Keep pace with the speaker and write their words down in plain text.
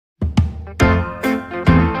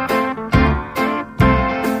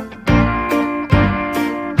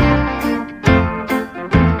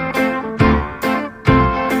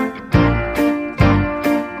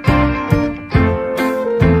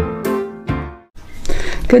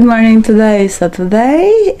Good morning. Today is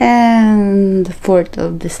Saturday and the 4th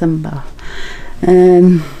of December.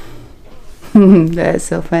 And that's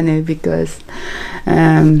so funny because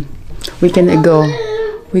we cannot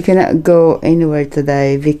go anywhere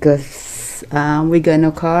today because we got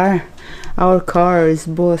no car. Our car is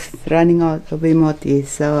both running out of emoti,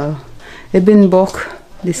 so it's been booked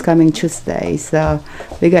this coming Tuesday, so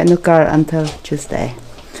we got no car until Tuesday.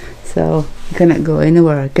 So we cannot go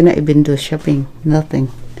anywhere, cannot even do shopping, nothing.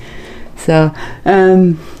 So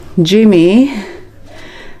Jimmy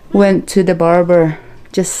went to the barber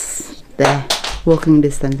just there, walking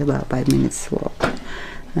distance, about 5 minutes walk.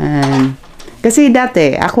 Kasi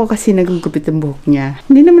dati, ako kasi nagugupit ang buhok niya.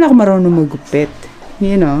 Hindi naman ako marunong magupit,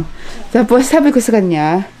 you know. Tapos sabi ko sa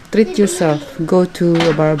kanya, treat yourself, go to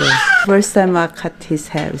a barber. First time I cut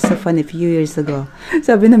his hair, so funny, a few years ago.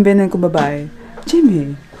 Sabi ng binan ko babae,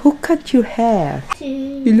 Jimmy, who cut your hair?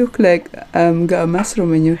 You look like got a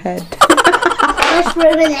mushroom in your head.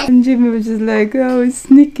 And Jimmy was just like, oh, it's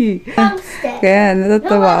sneaky. Kaya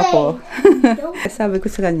natatawa ako. Sabi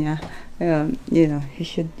ko sa kanya, you know, he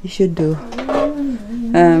should do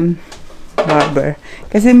barber.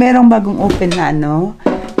 Kasi merong bagong open na ano,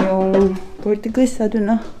 yung Portuguese, I don't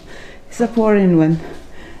know. It's a foreign one.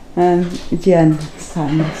 Diyan, sa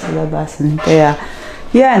labasan. Kaya,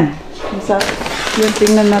 yan. Yung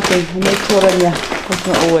tingnan natin, may tsura niya pag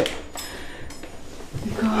nauwi.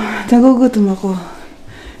 Nagugutom ako.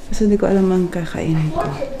 Kasi hindi ko alam ang kakainin ko.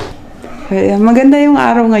 Kaya maganda yung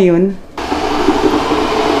araw ngayon.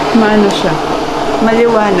 Maano siya,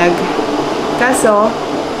 maliwanag. Kaso,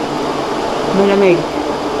 malamig.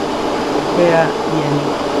 Kaya, yan.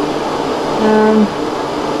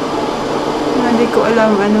 Hindi ko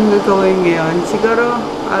alam anong gagawin ngayon. Siguro,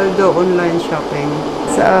 I'll do online shopping.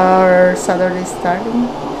 So, our Saturday starting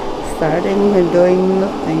with doing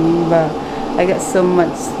nothing, but I got so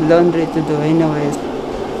much laundry to do anyways.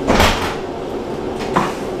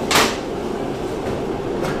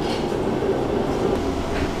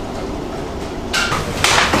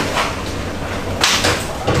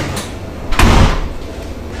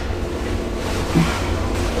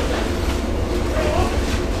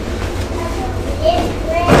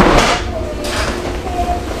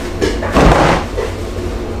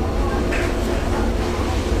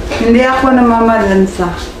 Hindi ako namamalansa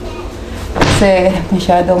kasi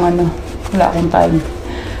masyadong wala akong time.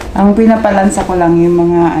 Ang pinapalansa ko lang yung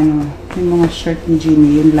mga shirt ni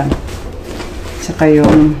Jimmy, yun lang. Saka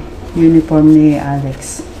yung uniform ni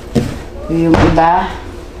Alex. Yung iba,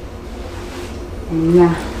 yun na.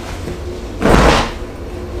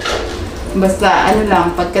 Basta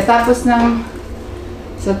lang, pagkatapos ng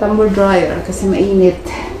sa tumble dryer kasi mainit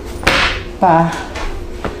pa.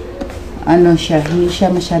 Hindi siya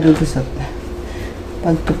masyado gusot.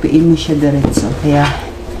 Pagtupiin mo siya diretso. Kaya,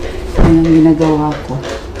 yun ang ginagawa ko.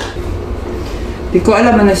 Di ko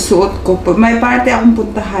alam na nasuot ko. May party akong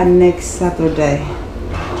puntahan next Saturday.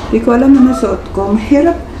 Di ko alam na nasuot ko.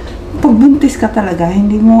 Mahirap pagbuntis ka talaga.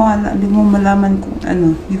 Hindi mo malaman kung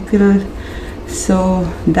ano. You feel so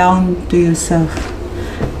down to yourself.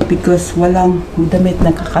 Because walang damit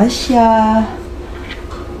na kakasya.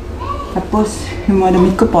 Tapos, yung mga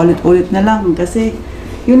damit ko, paulit-ulit na lang. Kasi,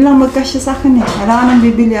 yun lang magkasya sa akin eh. Wala ka nang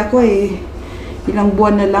bibili ako eh. Ilang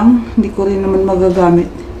buwan na lang, hindi ko rin naman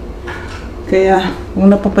magagamit. Kaya,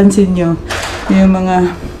 kung napapansin nyo, yung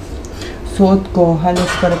mga suot ko,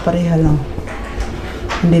 halos para-pareha lang.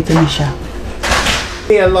 Nandito na siya.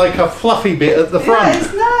 Yeah, like a fluffy bit at the front. Yeah,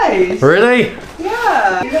 it's nice. Really?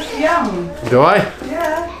 Yeah, you look young. Do I?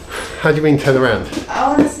 Yeah. How do you mean turn around?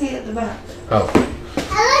 I want to see it at the back. Oh.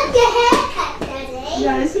 Your haircut, Daddy.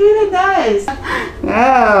 Yeah, it's really nice.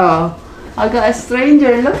 Wow. I got a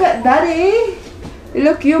stranger. Look at Daddy. You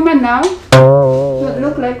look human now. You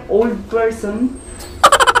look like old person.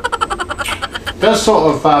 Does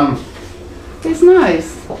sort of It's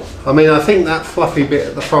nice. I mean, I think that fluffy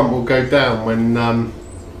bit at the front will go down when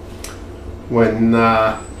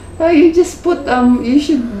Oh, you just put you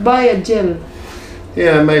should buy a gel.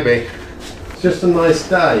 yeah, maybe. It's just a nice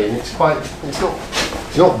day and it's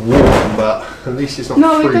not warm, but at least it's not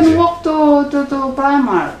No, freezing. we can walk to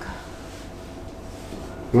Primark.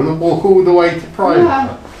 You want to walk all the way to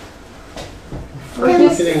Primark? Yeah.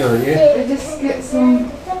 Freezing, aren't you? We just get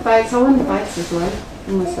some bites. I want the bites as well.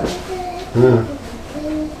 Myself. Yeah.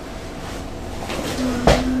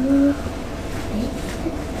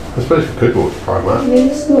 I suppose we could walk to Primark.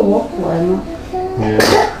 Yeah, just go walk to Primark. Yeah.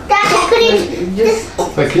 Daddy, could you, Just.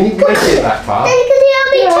 So can you make it that far? Daddy, could you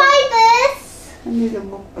help me Yeah. try this? I need a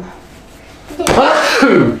book.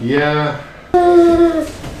 Oh, yeah.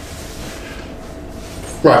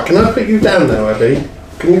 Right, can I put you down now, Abby?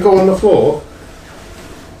 Can you go on the floor?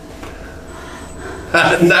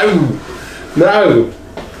 No! No!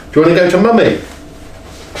 Do you want to go to Mummy?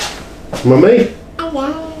 Mummy?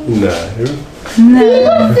 No.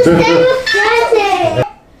 No. Daddy.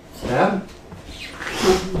 Sam?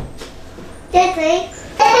 Daddy.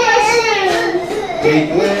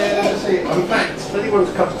 In fact, Daddy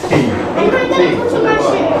wants a cup of tea.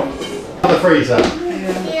 The freezer.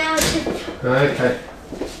 Yeah. Okay.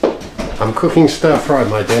 I'm cooking stir fry,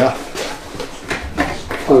 my dear.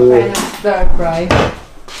 Kind of stir fry.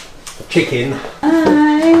 Chicken.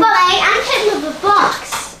 Mommy, I'm putting up a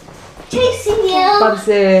box. Chasing you.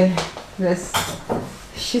 Babs,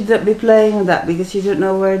 should not be playing with that because you don't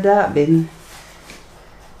know where that been.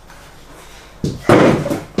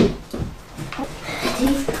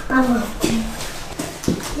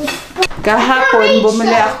 Kahapon,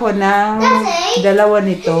 bumili ako ng dalawa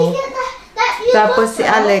nito. Tapos si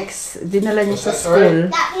Alex, dinala niya sa school.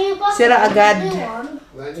 Sira agad.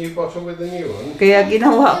 That new bottle with the new one? Kaya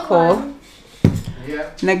ginawa ko,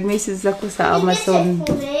 Yeah. nag-message ako sa Amazon.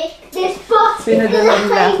 This box Pinadala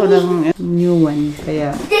nila ako ng new one.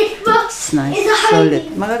 Kaya This box it's nice, is a solid.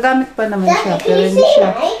 Magagamit pa naman siya, pero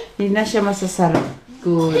hindi na siya masasarap.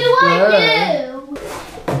 Good Who are girl. you?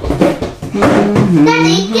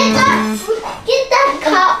 Daddy, get that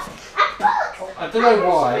cup. I don't know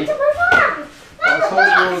why. I thought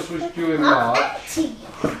yours was due in March.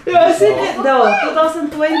 Yeah, isn't it though?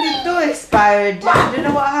 2022 expired. I don't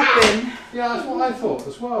know what happened. Yeah, that's what I thought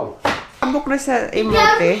as well. Book na sa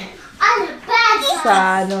Emote I'm a bad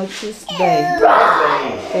sa Tuesday.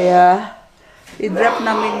 Kaya i-drop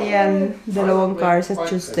namin yan dalawang car sa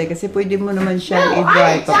Tuesday kasi pwede mo naman siyang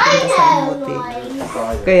i-drive papunta sa Emote.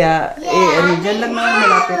 Kaya dyan lang naman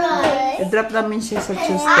malapit. I-drop namin siya sa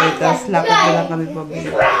Tuesday tapos lakad na lang kami pabili.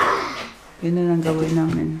 Yun na lang gawin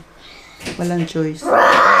namin. Walang choice.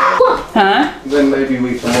 Huh? Then maybe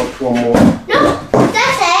we can watch one more. No,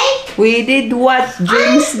 Daddy. We did watch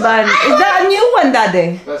James Bond. Is that a new one,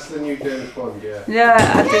 Daddy? That's the new James Bond, yeah. Yeah,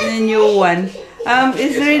 I think the new one.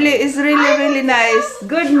 It's really nice.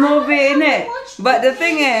 Good movie, innit? But the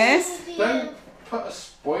thing is, Don't put a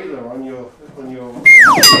spoiler on your.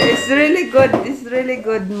 it's really good. It's really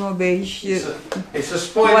good movie. You should It's a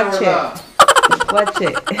spoiler watch it. alert. Watch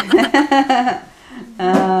it.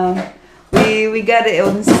 We got it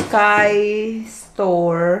on Sky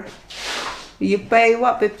Store. You pay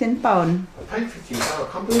what? £15? I paid £15. I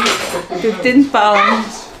can't believe it's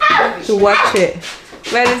 £15 to watch it.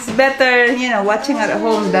 Well, it's better, watching at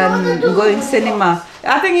home than going cinema.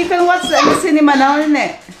 I think you can watch in the cinema now, isn't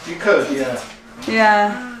it? You could, yeah.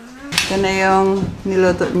 Yeah. Ito na yung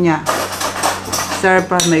niluto niya. Sir,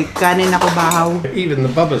 pa may kanin ako bahaw. Even the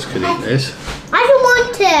bubbers could eat this. I don't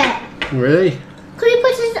want it. Really? Could you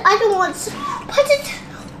put it? I don't want. Put it.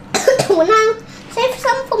 Now, save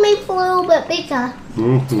some for me for a little bit bigger.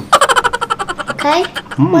 Okay.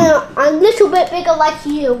 Well, I'm a little bit bigger like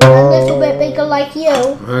you. A little bit bigger like you.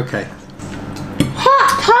 Okay.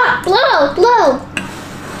 Hot, blow.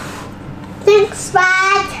 Thanks,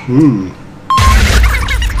 Dad.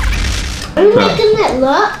 Are you making it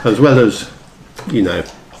look? As well as,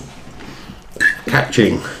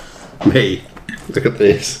 catching me. Look at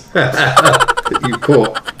this. That you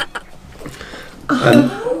caught. And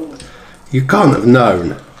you can't have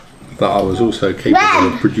known that I was also capable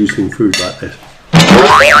of producing food like this.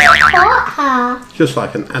 Caught her. Just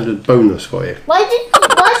like an added bonus for you. Why did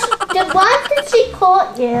she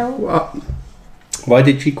caught you? What? Why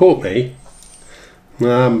did she caught me?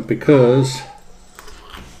 Because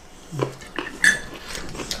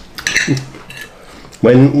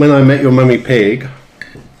when I met your mummy pig,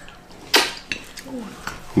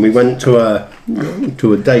 we went to a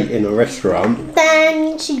date in a restaurant.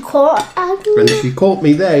 Then she caught you. And she caught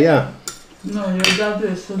me there, yeah. No, your dad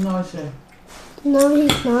is so naughty. No,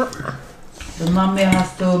 he's not. The mommy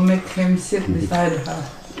has to make him sit beside her.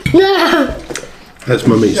 That's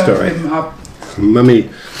Mummy's Shut story. him up.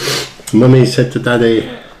 Mummy said to Daddy,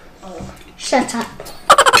 Shut up.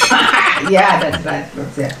 Yeah, that's right.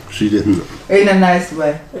 That's it. she didn't. In a nice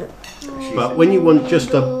way. But when you want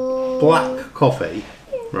just a black coffee,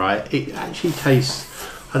 right, it actually tastes,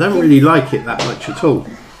 I don't really like it that much at all.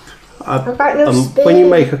 got your When you spoon.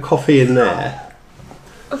 make a coffee in there,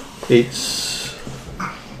 it's,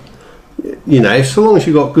 so long as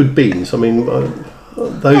you've got good beans. I mean,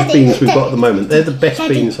 those beans we've got at the moment, they're the best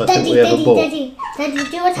beans I think we ever bought. Daddy,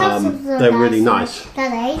 do what else is They're really nice.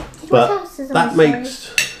 Daddy, do what But else is that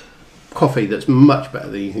makes coffee that's much better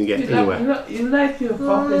than you can get anywhere. You like your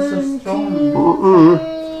coffee so strong.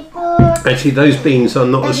 Put Actually, those beans are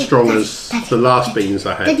not as strong as the last beans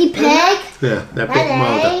I had. Daddy Pig. Yeah, they're a bit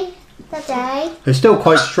milder. Daddy. They're still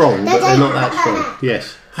quite strong, but they're not that strong.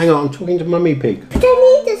 Yes. Hang on, I'm talking to Mummy Pig. But I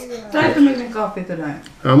need this. Try to make me coffee tonight.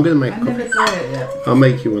 I'm going to make I coffee. never tried it yet. I'll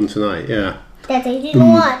make you one tonight, yeah. Daddy, do you know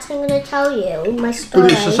what? I'm going to tell you my story.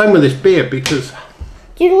 But it's the same with this beer because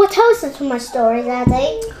Do you know what else is my story,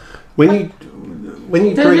 Daddy? when you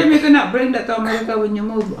Tell them you drink... cannot bring that to America when you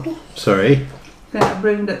move. Sorry, Cannot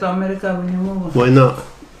bring that to America when you move. why not?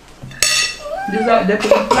 These are the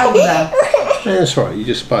plug that. Yeah, that's right, you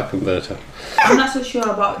just spark converter. I'm not so sure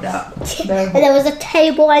about that. And there was a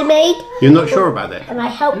table I made, You're not sure about that? and I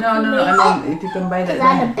helped No, you no, make no. I mean, if you can buy that. it.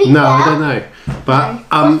 I had a Then. big No, I one. don't know.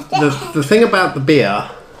 But the thing about the beer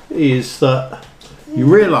is that you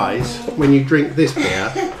realise when you drink this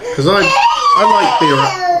beer, because I like beer.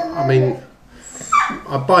 I mean,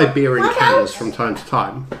 I buy beer in cans from time to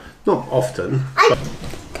time, not often. But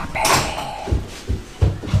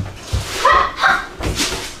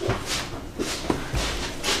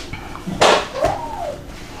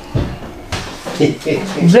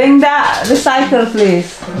Bring that recycle,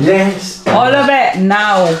 please. yes. All of it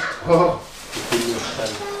now. Oh.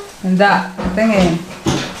 And that thingy.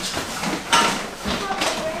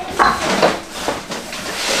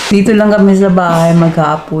 Dito lang kami sa bahay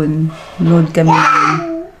maghapon. Nood kami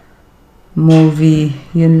ng movie.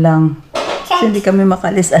 Yun lang. Kasi hindi kami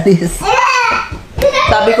makalis-alis.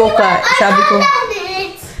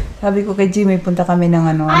 Sabi ko kay Jimmy, punta kami ng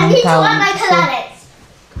ano, I ng need to town. wear my So, clothes.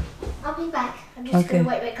 I'll be back. I'm just Okay. going to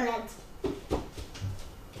wait my clothes.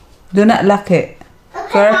 do not lock it.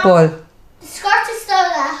 Careful. The skirt is still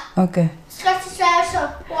there. Okay. Skirt is there, so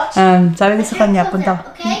watch. Sabi ko sa kanya,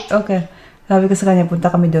 punta. Okay. Sabi ko sa kanya,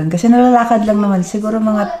 punta kami doon. Kasi nalalakad lang naman. Siguro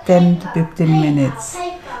mga 10 to 15 minutes.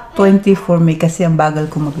 20 for me kasi ang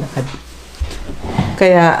bagal ko maglakad.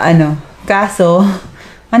 Kaya kaso,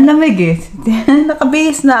 ang lamig eh.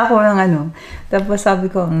 Nakabihis na ako ng Tapos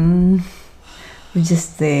sabi ko, we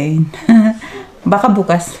just stay. Baka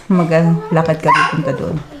bukas maglakad kami punta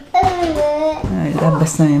doon.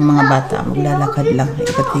 Labas na yung mga bata. Maglalakad lang.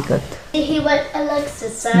 Ikot-ikot. He went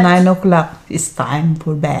Alexis. 9 o'clock. It's time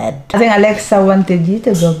for bed. I think Alexa wanted you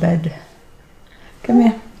to go bed. Come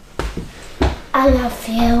here. I love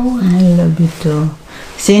you. I love you too.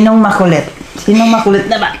 Sinong makulit? Sinong makulit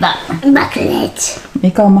na bata? Makulit.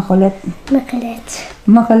 Ikaw makulit. Makulit.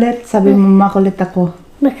 Makulit. Sabi mo makulit ako.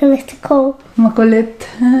 Makulit ako. Makulit.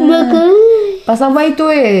 Makulit. Pasaway to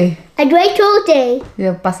eh. I wait all day.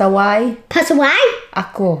 Yeah, pasaway. Pasaway.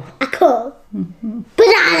 Ako. Ako.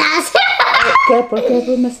 Bananas. Careful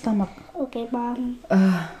my stomach. Okay, Mom.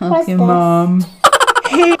 Okay, this? Mom.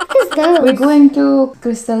 What's those? We're going to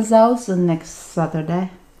Crystal's house on next Saturday.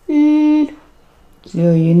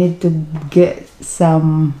 So you need to get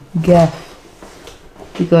some gift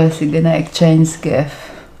because you're gonna exchange gift.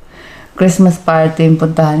 Christmas party yung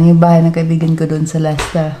puntahan. Yung bahay ng kaibigan ko doon sa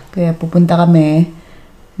Leicester. Kaya pupunta kami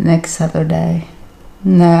next Saturday.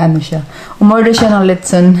 Na siya. Umorder siya ng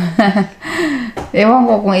litson. Ewan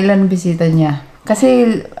ko kung ilan bisita niya.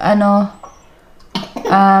 Kasi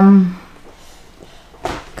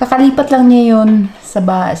kakalipat lang niya yun sa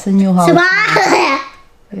new house.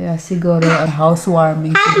 Yeah, siguro ang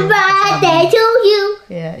housewarming. Happy birthday to you.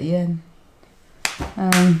 Yeah, yan.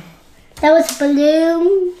 That was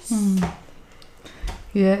balloons.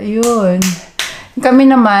 Yeah, yun. Kami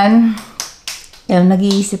naman,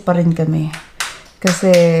 nag-iisip pa rin kami.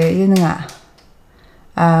 Kasi, yun nga,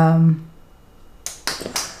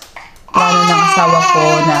 plano ng asawa ko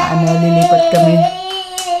na lilipat kami.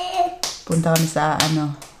 Punta kami sa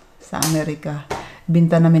Amerika.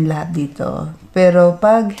 Binta namin lahat dito. Pero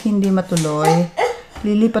pag hindi matuloy,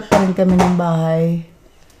 lilipat pa rin kami ng bahay.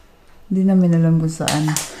 Hindi namin alam kung saan.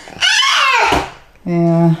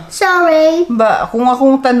 Yeah. Sorry. Kung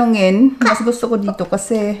akong tanungin, mas gusto ko dito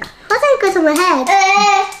kasi I think it goes on my head.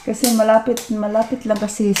 kasi malapit lang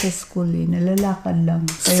kasi sa school eh. Nalalakad lang.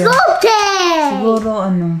 Kaya School day. siguro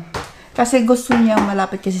kasi gusto niya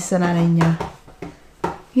malapit kasi sa nanay niya.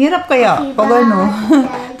 Hirap kaya pag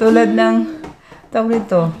tulad ng tawag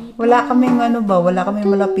dito. Wala kaming wala kaming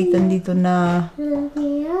malapitan dito na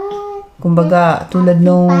kumbaga tulad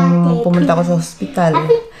nung pumunta ko sa hospital.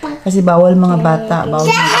 Kasi bawal mga bata,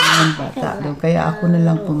 kaya ako na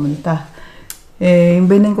lang pumunta. Yung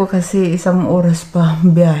binan ko kasi 1 oras pa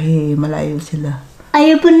biyahe, malayo sila. Are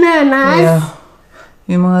you bananas? Kaya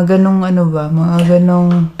yung mga ganong mga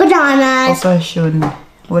ganong Bananas. okasyon,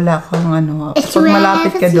 wala kang It's pag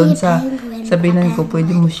malapit ka doon sa penguin. sabihin ko,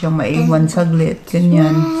 pwede mo siyang maiwan saglit,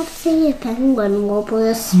 ganyan. See a penguin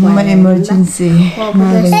wobbles. May emergency.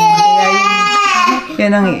 Mga ganyan.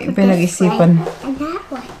 Yan ang pinag-isipan. And that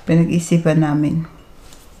way. Pinag-isipan namin.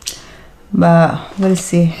 But we'll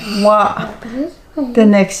see. The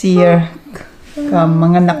next year.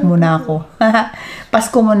 Manganak muna ako.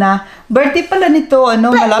 Pasko muna. Birthday pala nito.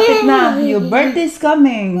 Malapit na. Your birthday is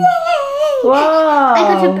coming. Wow.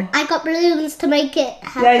 I got balloons to make it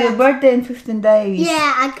happen. Yeah, your birthday in 15 days.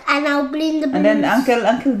 Yeah, and I'll balloon the balloons. And then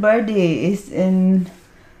Uncle birthday is in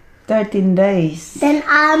 13 days. Then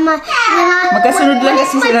Magkasunod lang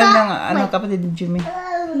kasi sila ng kapatid ni Jimmy.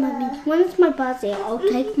 Mommy, when's my birthday? I'll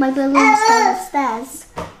take my balloons downstairs.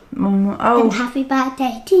 And happy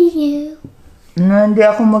birthday to you. No, hindi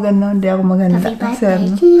ako maganda. Happy birthday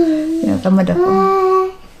to you. Kaya tamad ako.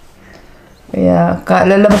 Kaya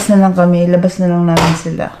lalabas na lang kami. Labas na lang namin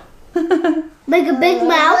sila. Make a big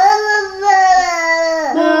mouth.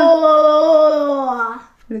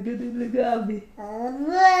 Laga, Abi.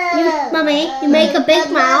 Mommy, you make a big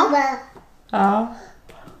mouth. Ah?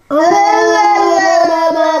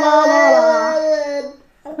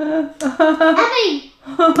 Abby!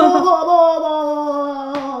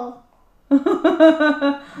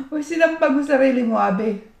 Uy, sinampag mo sarili mo,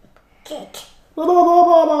 Abi.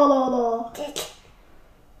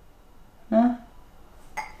 Huh?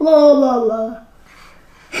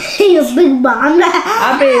 You big man.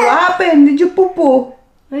 Abi, what happened? Did you poo-poo?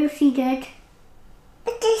 What if she did?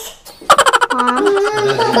 Let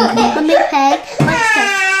me peg.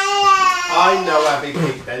 I know Abby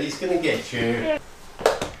Pig Daddy's gonna get you.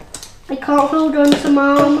 I can't hold on to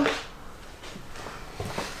Mom.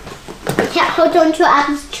 I can't hold on to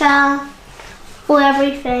Abby's chair or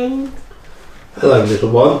everything. Hello,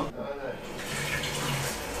 little one.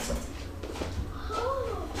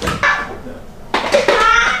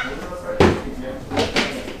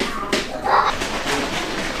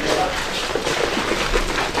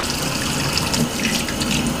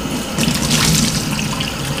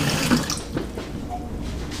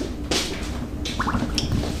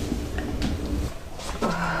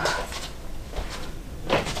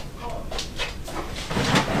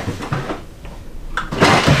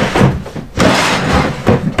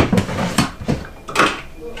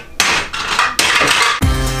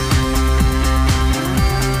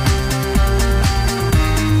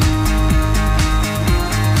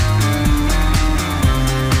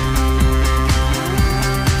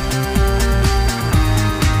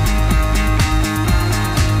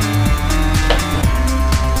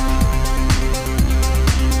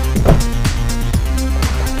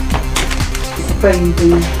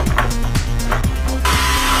 Painting.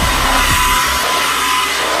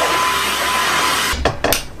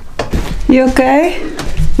 You okay?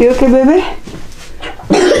 You okay, baby?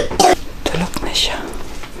 Tulog na siya.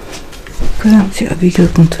 Kailangan si Abigail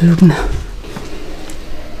kung tulog na.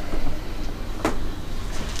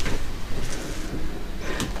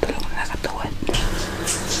 Tulog na katuwad.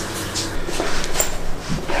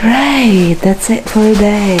 Right, that's it for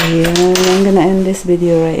today. I'm gonna end this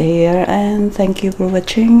video right here, and thank you for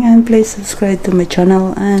watching, and please subscribe to my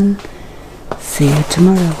channel, and see you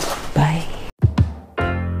tomorrow. Bye.